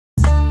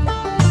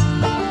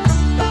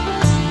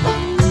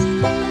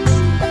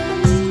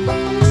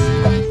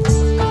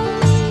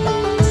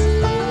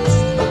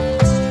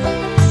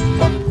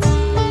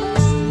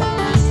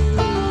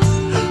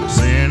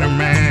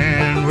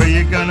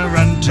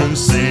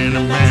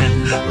sinner man?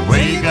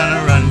 Where you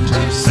gonna run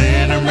to,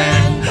 sinner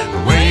man?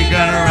 Where you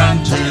gonna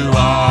run to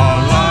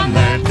all on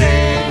that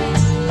day?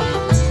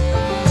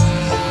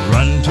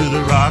 Run to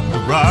the rock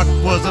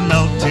was a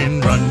melting.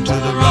 Run to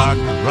the rock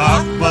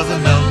was a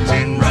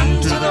melting.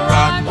 Run to the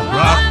rock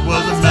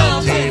was a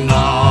melting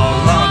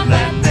all on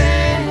that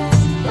day.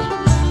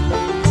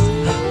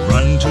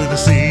 Run to the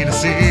sea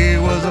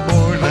was a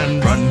boiling.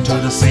 Run to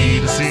the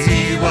sea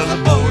was a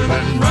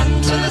boiling.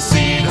 Run to the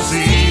sea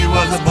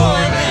was a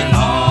boiling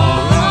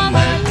all on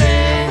that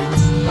day.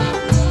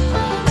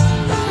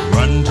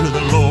 Run to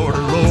the Lord,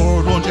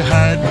 won't you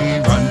hide me?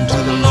 Run to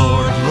the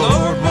Lord,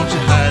 won't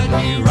you hide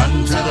me? Run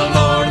to the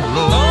Lord,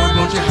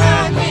 won't you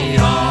hide me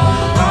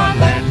all on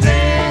that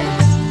day?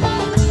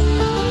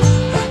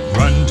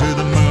 Run to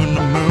the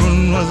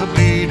moon was a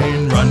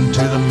bleeding. Run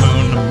to the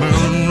moon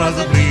was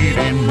a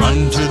bleeding.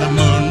 Run to the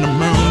moon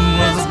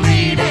was a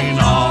bleeding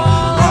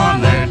all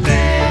on that day.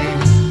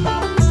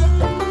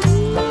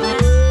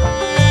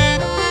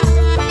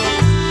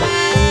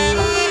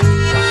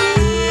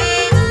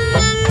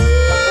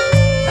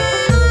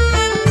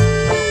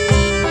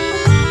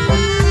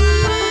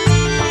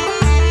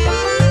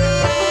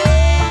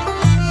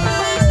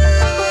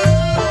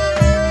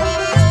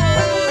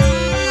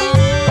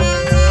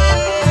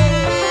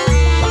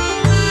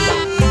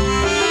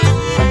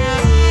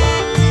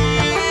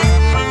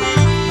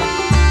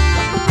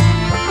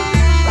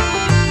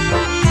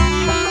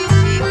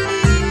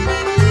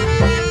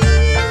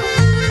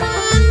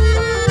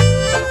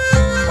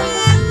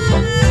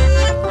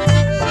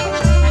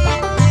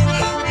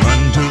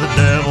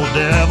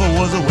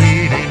 Was a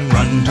waiting,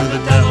 run to the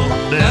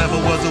devil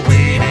was a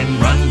waiting,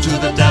 run to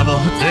the devil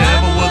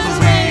was a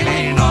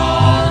waiting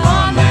all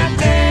on that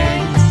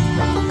day.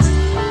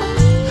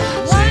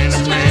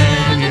 Sinner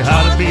man, you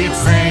ought to be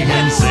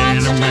praying,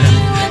 sinner man,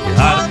 you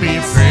ought to be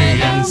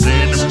praying,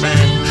 sinner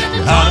man,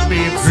 you ought to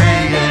be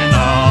praying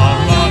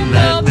all on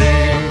that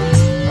day.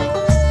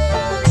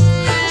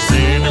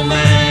 Sinner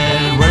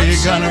man, where you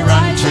gonna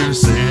run to,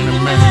 sinner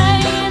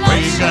man?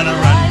 Where you gonna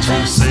run to,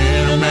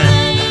 sinner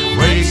man?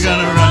 Where you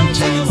gonna run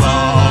to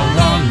all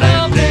on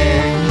that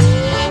day?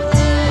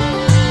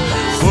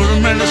 Put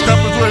him in the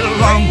scuppers with a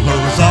long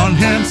hose on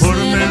him. Put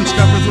him in the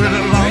scuppers with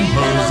a long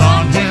hose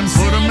on him.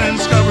 Put him in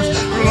the scuppers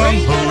with a long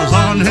hose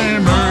on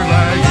him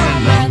early in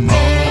the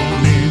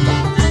morning.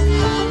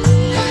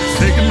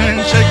 Take him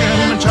and shake him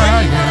and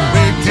try and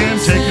wake him.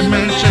 Take him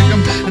and shake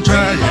him and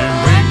try and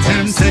wake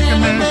him. Take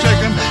him and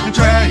shake him and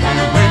try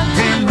and wake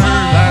him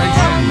early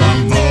in the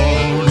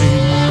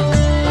morning.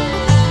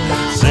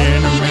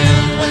 Sinner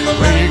man,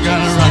 where you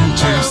gonna run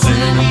to,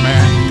 sinner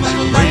man?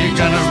 Where you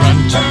gonna run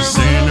to,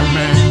 sinner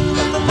man?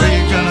 Where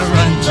you gonna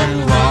run to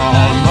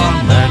all on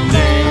that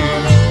day?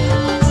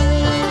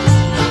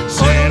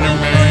 Sinner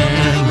man,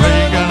 where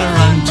you gonna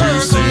run to,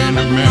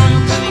 sinner man?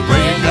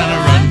 Where you gonna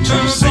run to,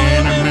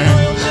 sinner man?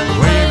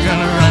 Where you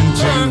gonna run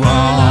to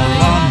all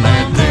on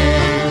that day?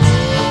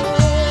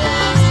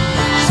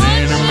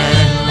 Sinner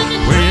man,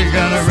 where you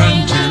gonna run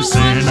to,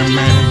 sinner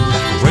man?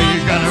 Where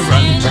you gonna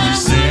run to,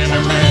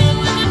 sinner man?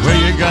 Where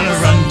you gonna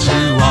run to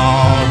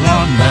all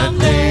on that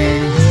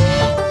day?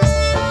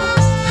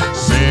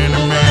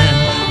 Sinner man,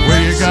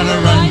 where you gonna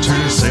run to,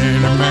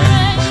 sinner man?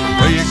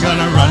 Where you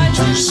gonna run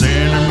to,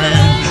 sinner man?